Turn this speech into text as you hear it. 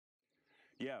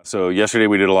Yeah, so yesterday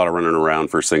we did a lot of running around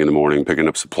first thing in the morning, picking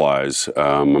up supplies.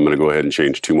 I'm going to go ahead and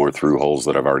change 2 more through holes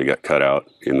that I've already got cut out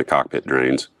in the cockpit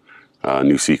drains.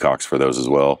 New seacocks for those as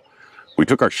well. We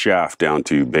took our shaft down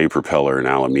to Bay Propeller in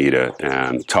Alameda,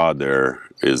 and Todd there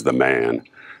is the man.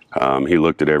 He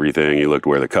looked at everything. He looked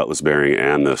where the cutlass bearing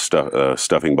and the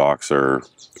stuffing box are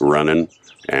running.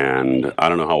 And I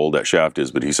don't know how old that shaft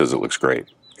is, but he says it looks great.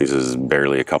 He says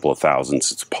barely a couple of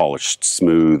thousandths. It's polished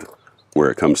smooth where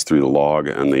it comes through the log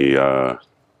and the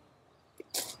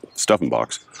stuffing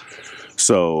box.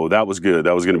 So that was good.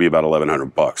 That was going to be about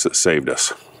 1,100 bucks. That saved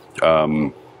us.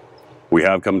 We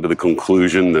have come to the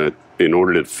conclusion that in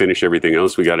order to finish everything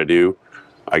else we got to do,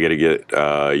 I got to get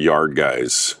yard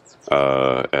guys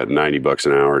at 90 bucks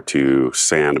an hour to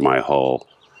sand my hull.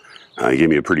 He gave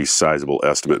me a pretty sizable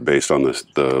estimate based on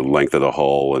the length of the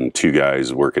hull and 2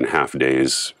 guys working half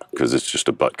days because it's just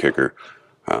a butt kicker.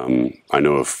 I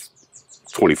know if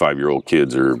 25-year-old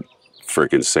kids are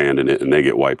freaking sanding it and they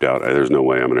get wiped out, there's no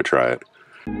way I'm going to try it.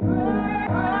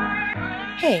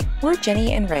 Hey, we're Jeni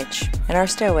and Rich, and our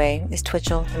stowaway is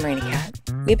Twitchell the Marina Cat.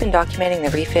 We've been documenting the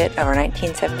refit of our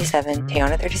 1977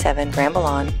 Tayona 37 Ramble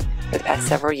on for the past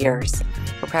several years.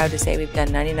 We're proud to say we've done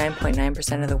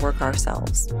 99.9% of the work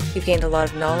ourselves. We've gained a lot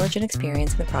of knowledge and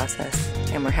experience in the process,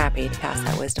 and we're happy to pass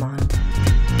that wisdom on.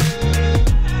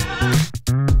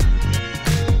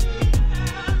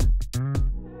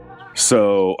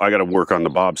 So I got to work on the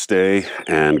Bobstay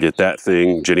and get that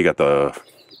thing. Jenny got the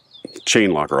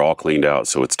chain locker all cleaned out,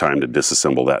 so it's time to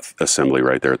disassemble that assembly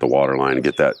right there at the water line and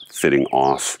get that fitting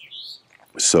off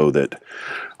so that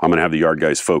I'm going to have the yard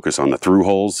guys focus on the through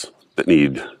holes that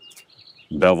need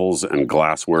bevels and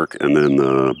glass work, and then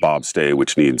the Bobstay,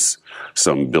 which needs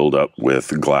some buildup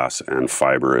with glass and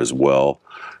fiber as well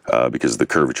because of the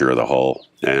curvature of the hull,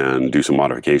 and do some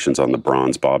modifications on the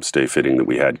bronze Bobstay fitting that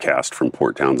we had cast from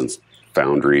Port Townsend's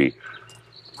foundry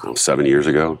 7 years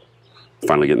ago.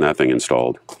 Finally getting that thing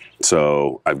installed.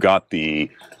 So I've got the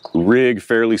rig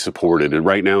fairly supported, and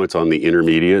right now it's on the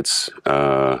intermediates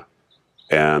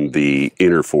and the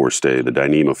inner forestay, the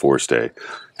Dyneema forestay,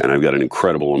 and I've got an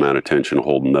incredible amount of tension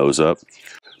holding those up.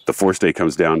 The forestay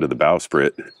comes down to the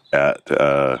bowsprit at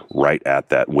right at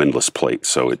that windlass plate,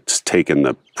 so it's taken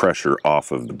the pressure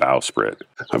off of the bowsprit.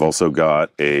 I've also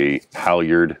got a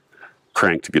halyard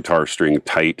cranked guitar string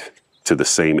tight to the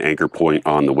same anchor point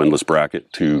on the windlass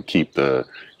bracket to keep the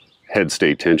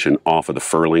headstay tension off of the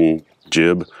furling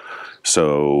jib.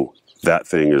 So that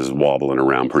thing is wobbling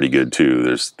around pretty good too.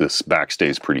 This backstay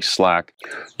is pretty slack.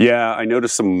 Yeah, I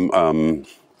noticed some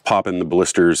pop in the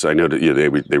blisters. I know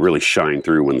that they really shine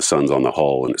through when the sun's on the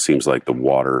hull, and it seems like the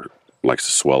water likes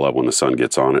to swell up when the sun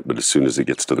gets on it, but as soon as it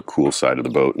gets to the cool side of the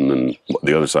boat and then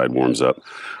the other side warms up,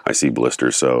 I see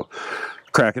blisters. So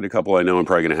cracking a couple. I know I'm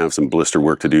probably going to have some blister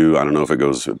work to do. I don't know if it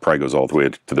probably goes all the way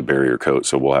to the barrier coat,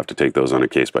 so we'll have to take those on a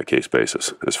case-by-case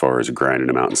basis as far as grinding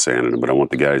them out and sanding them. But I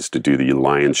want the guys to do the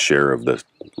lion's share of the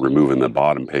removing the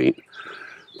bottom paint,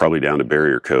 probably down to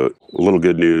barrier coat. A little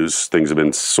good news, things have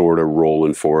been sort of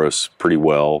rolling for us pretty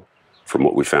well from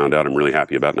what we found out. I'm really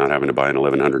happy about not having to buy an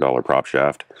 $1,100 prop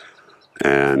shaft.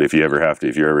 And if you're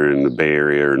ever in the Bay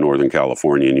Area or Northern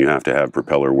California and you have to have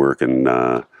propeller work and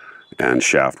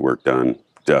shaft work done,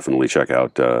 definitely check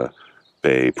out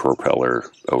Bay Propeller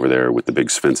over there with the big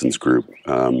Svensson's group.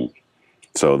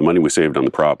 So the money we saved on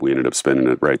the prop, we ended up spending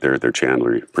it right there at their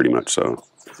chandlery, pretty much so.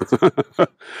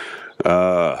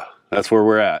 That's where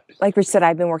we're at. Like Rich said,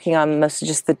 I've been working on most of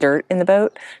just the dirt in the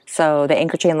boat. So the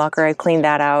anchor chain locker, I cleaned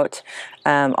that out.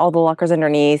 All the lockers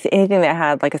underneath, anything that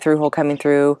had like a through hole coming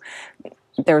through.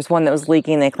 There was one that was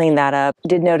leaking, they cleaned that up.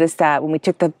 Did notice that when we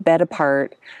took the bed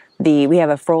apart, we have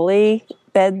a Froli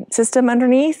bed system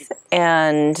underneath,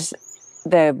 and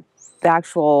the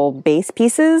actual base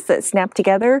pieces that snap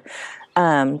together,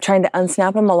 trying to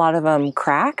unsnap them, a lot of them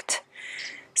cracked.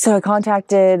 So I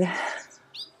contacted, I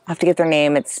have to get their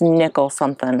name, it's Nickel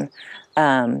something.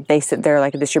 They're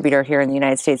like a distributor here in the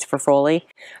United States for Froli.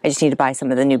 I just need to buy some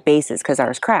of the new bases because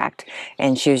ours cracked.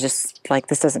 And she was just like,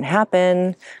 this doesn't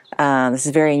happen. This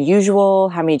is very unusual.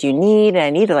 How many do you need? And I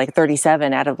needed like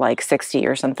 37 out of like 60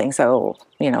 or something. So,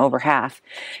 over half.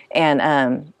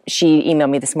 And she emailed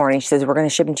me this morning. She says, we're going to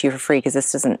ship them to you for free because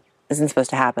this isn't supposed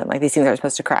to happen. Like these things are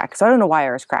supposed to crack. So I don't know why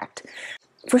ours cracked.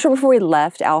 For sure, before we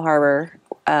left Al Harbor,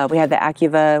 we had the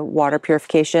Acuva water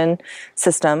purification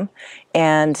system.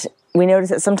 And we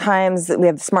noticed that sometimes we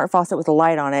have the smart faucet with a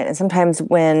light on it, and sometimes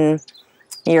when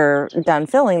you're done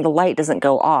filling, the light doesn't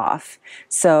go off.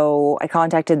 So I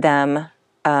contacted them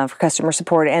for customer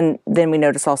support, and then we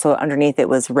noticed also underneath it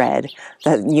was red.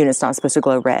 The unit's not supposed to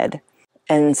glow red.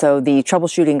 And so the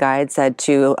troubleshooting guide said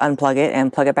to unplug it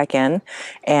and plug it back in.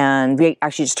 And we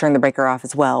actually just turned the breaker off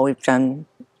as well. We've done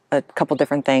a couple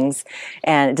different things,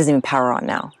 and it doesn't even power on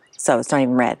now. So it's not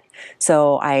even red.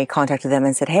 So I contacted them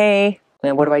and said, hey,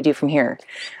 what do I do from here?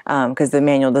 Because the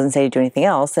manual doesn't say to do anything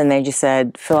else. And they just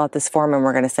said, fill out this form and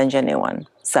we're going to send you a new one.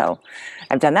 So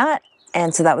I've done that.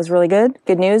 And so that was really good.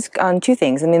 Good news on two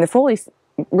things. I mean, the Froli's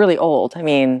really old. I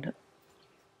mean,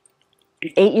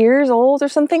 8 years old or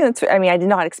something. I mean, I did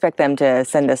not expect them to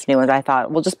send us new ones. I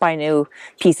thought we'll just buy new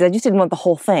pieces. I just didn't want the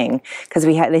whole thing because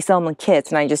they sell them in kits,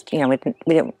 and I just, you know,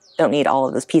 we don't need all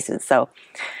of those pieces. So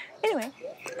anyway.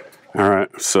 All right,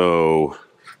 so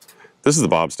this is the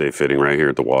Bobstay fitting right here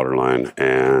at the waterline,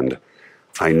 and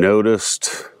I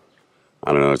noticed,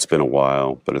 I don't know, it's been a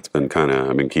while, but it's been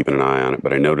I've been keeping an eye on it,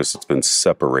 but I noticed it's been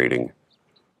separating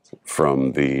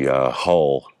from the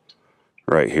hull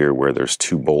right here where there's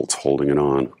two bolts holding it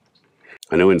on.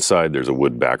 I know inside there's a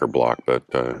wood backer block, but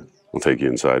we'll take you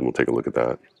inside and we'll take a look at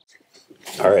that.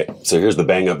 All right, so here's the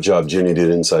bang up job Jeni did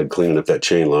inside cleaning up that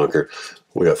chain locker.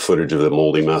 We got footage of the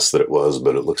moldy mess that it was,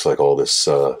 but it looks like all this,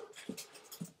 I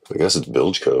guess it's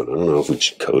bilge coat. I don't know if we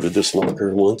coated this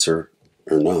locker once or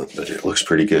not, but it looks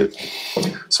pretty good.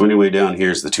 So anyway, down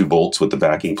here's the two bolts with the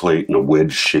backing plate and a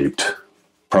wedge-shaped,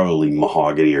 probably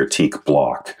mahogany or teak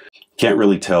block. Can't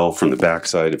really tell from the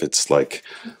backside if it's like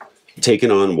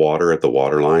taking on water at the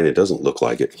water line. It doesn't look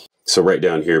like it. So right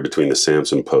down here between the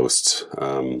Samson posts,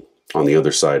 on the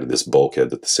other side of this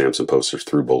bulkhead that the Samson posts are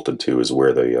through bolted to is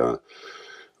where the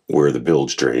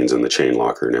bilge drains and the chain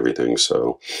locker and everything.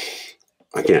 So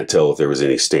I can't tell if there was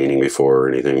any staining before or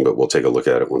anything, but we'll take a look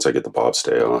at it once I get the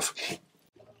Bobstay off.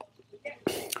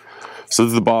 So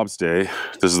this is the Bobstay.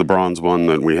 This is the bronze one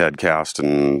that we had cast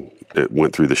and it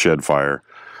went through the shed fire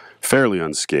fairly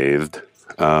unscathed.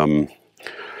 I'm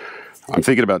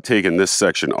thinking about taking this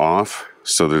section off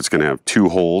so that it's going to have two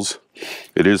holes.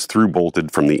 It is through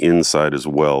bolted from the inside as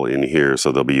well in here,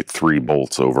 so there'll be 3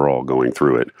 bolts overall going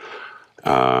through it,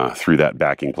 through that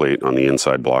backing plate on the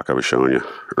inside block I was showing you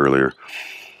earlier.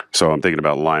 So I'm thinking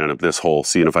about lining up this hole,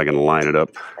 seeing if I can line it up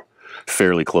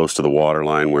fairly close to the water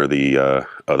line where the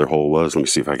other hole was. Let me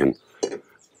see if I can.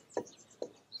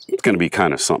 It's going to be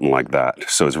kind of something like that.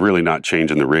 So it's really not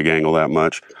changing the rig angle that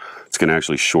much. It's going to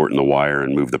actually shorten the wire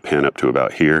and move the pin up to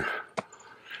about here.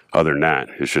 Other than that,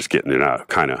 it's just getting it out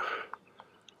kind of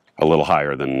a little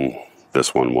higher than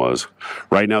this one was.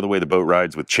 Right now, the way the boat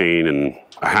rides with chain and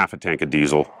a half a tank of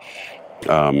diesel,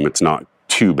 it's not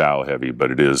too bow heavy,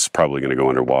 but it is probably going to go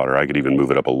underwater. I could even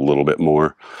move it up a little bit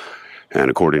more.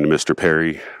 And according to Mr.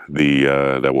 Perry,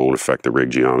 that won't affect the rig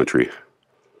geometry.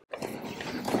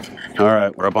 All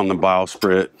right, we're up on the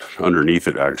bowsprit, underneath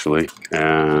it actually,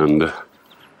 and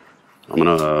I'm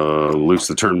gonna loose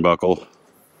the turnbuckle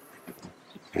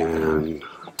and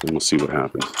we'll see what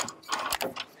happens.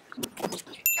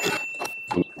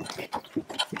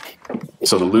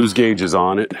 So the loose gauge is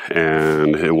on it,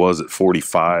 and it was at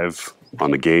 45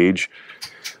 on the gauge.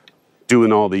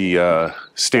 Doing all the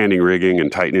standing rigging and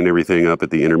tightening everything up at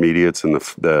the intermediates and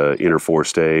the inner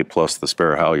forestay plus the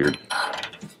spare halyard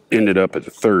ended up at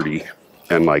 30,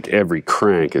 and like every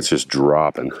crank it's just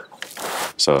dropping.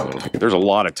 So there's a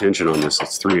lot of tension on this.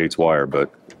 It's 3/8 wire,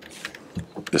 but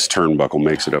this turnbuckle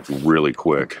makes it up really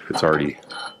quick. It's already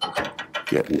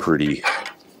getting pretty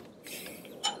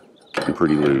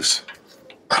loose.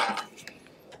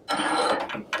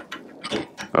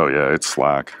 Oh yeah, it's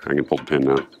slack. I can pull the pin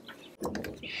now.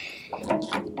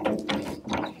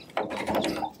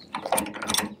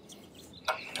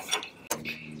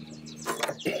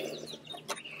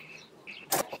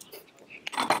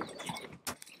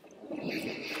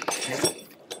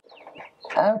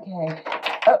 Okay.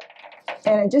 Oh,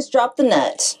 and I just dropped the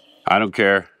nut. I don't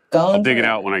care. I'll dig it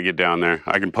out when I get down there.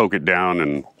 I can poke it down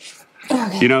and,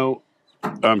 okay. You know,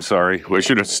 I'm sorry. We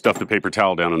should have stuffed the paper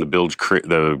towel down in the bilge crate.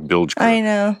 I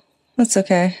know. That's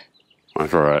okay.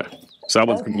 That's all right. So that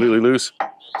one's completely loose?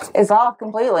 It's off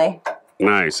completely.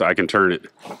 Nice. I can turn it.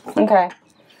 Okay.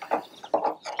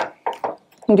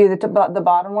 You do the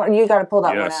bottom one. You got to pull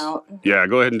that one out. Yeah,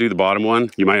 go ahead and do the bottom one.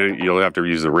 You'll have to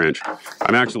use the wrench.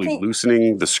 I'm actually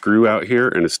loosening the screw out here,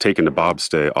 and it's taking the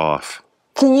Bobstay off.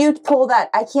 Can you pull that?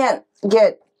 I can't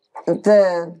get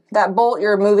that bolt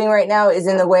you're moving right now is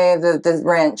in the way of the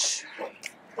wrench.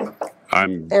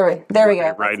 There we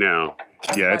go. Right now.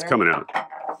 Yeah, it's coming out.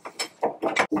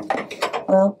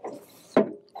 Well,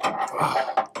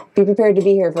 be prepared to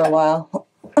be here for a while.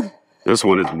 This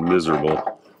one is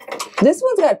miserable. This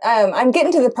one's got, I'm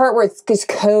getting to the part where it's just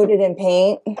coated in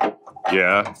paint.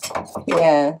 Yeah?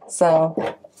 Yeah, so.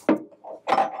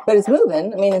 But it's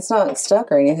moving. I mean, it's not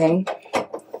stuck or anything.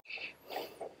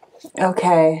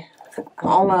 Okay,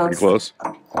 almost. Pretty close.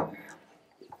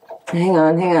 Hang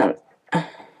on, hang on.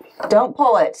 Don't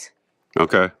pull it.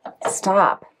 Okay.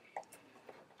 Stop.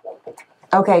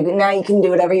 Okay, now you can do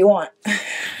whatever you want.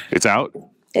 It's out?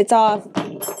 It's off.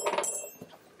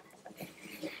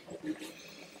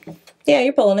 Yeah,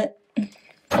 you're pulling it.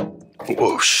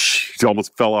 Whoa, it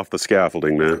almost fell off the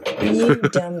scaffolding, man. You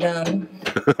dum-dum.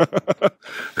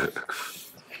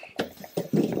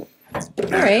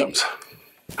 All right.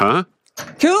 Huh?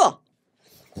 Cool.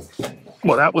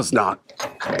 Well, that was not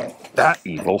that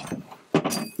evil.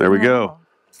 There we go.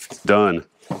 Done.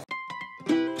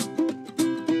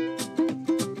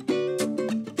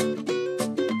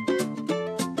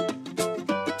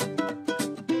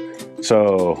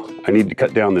 So I need to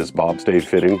cut down this Bobstay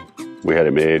fitting. We had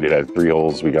it made, it had 3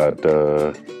 holes. We got,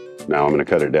 now I'm gonna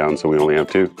cut it down so we only have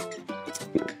 2.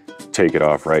 Take it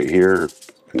off right here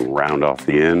and round off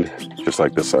the end, just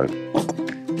like this side.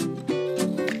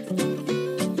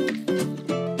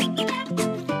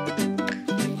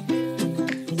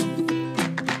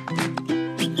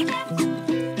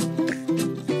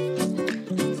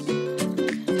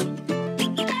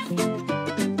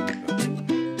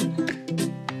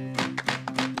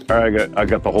 All right, I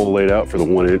got the hole laid out for the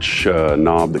 1-inch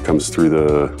knob that comes through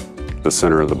the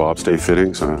center of the Bobstay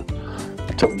fitting. So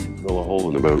I drill a hole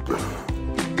in the boat.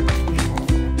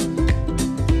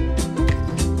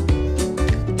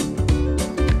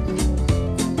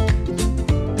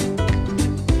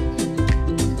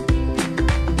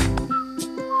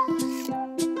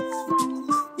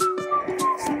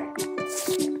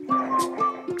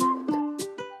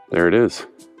 There it is.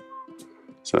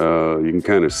 So you can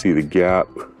kind of see the gap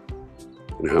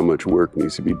and how much work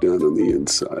needs to be done on the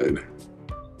inside.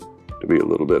 To be a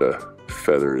little bit of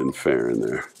feather and fair in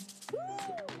there.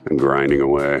 And grinding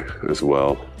away as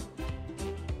well.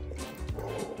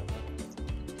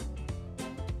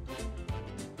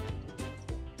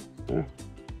 Yeah,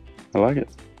 I like it.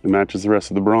 It matches the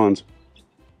rest of the bronze.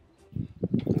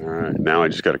 All right, now I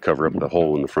just got to cover up the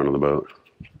hole in the front of the boat.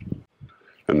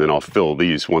 And then I'll fill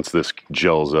these. Once this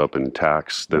gels up and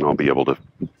tacks, then I'll be able to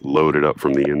load it up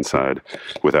from the inside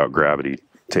without gravity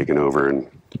taking over and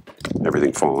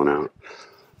everything falling out.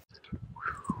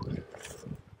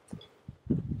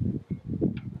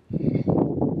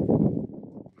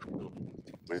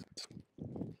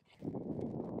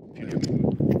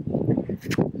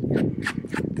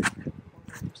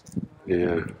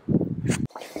 Yeah.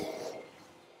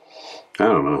 I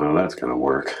don't know how that's gonna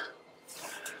work.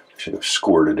 Should have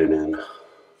squirted it in.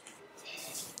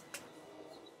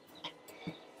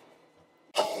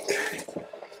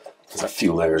 There's a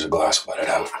few layers of glass wetted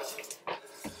out.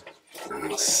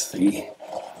 Let's see.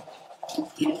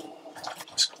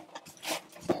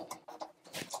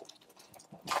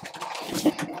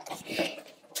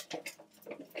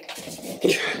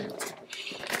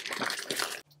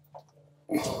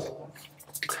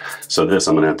 So this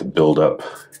I'm gonna have to build up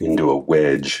into a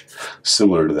wedge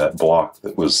similar to that block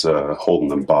that was holding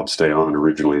the Bobstay on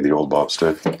originally, the old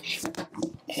Bobstay.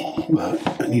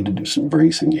 But I need to do some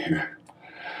bracing here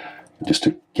just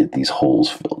to get these holes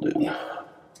filled in.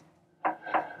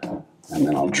 And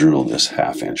then I'll drill this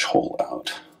 1/2-inch hole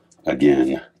out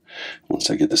again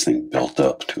once I get this thing built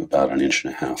up to about 1.5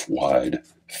 inches wide,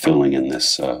 filling in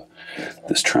this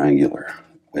this triangular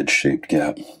wedge-shaped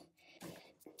gap.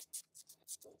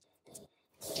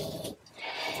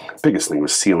 Biggest thing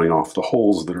was sealing off the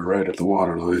holes that are right at the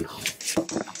water line.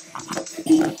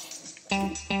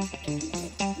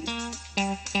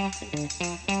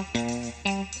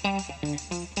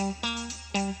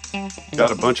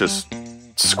 Got a bunch of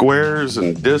squares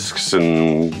and discs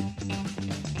and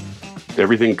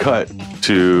everything cut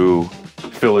to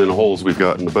fill in holes we've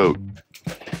got in the boat.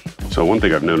 So one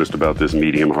thing I've noticed about this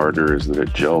medium hardener is that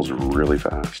it gels really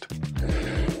fast.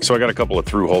 So I got a couple of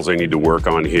through holes I need to work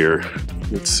on here.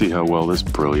 Let's see how well this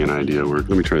brilliant idea works.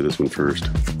 Let me try this one first.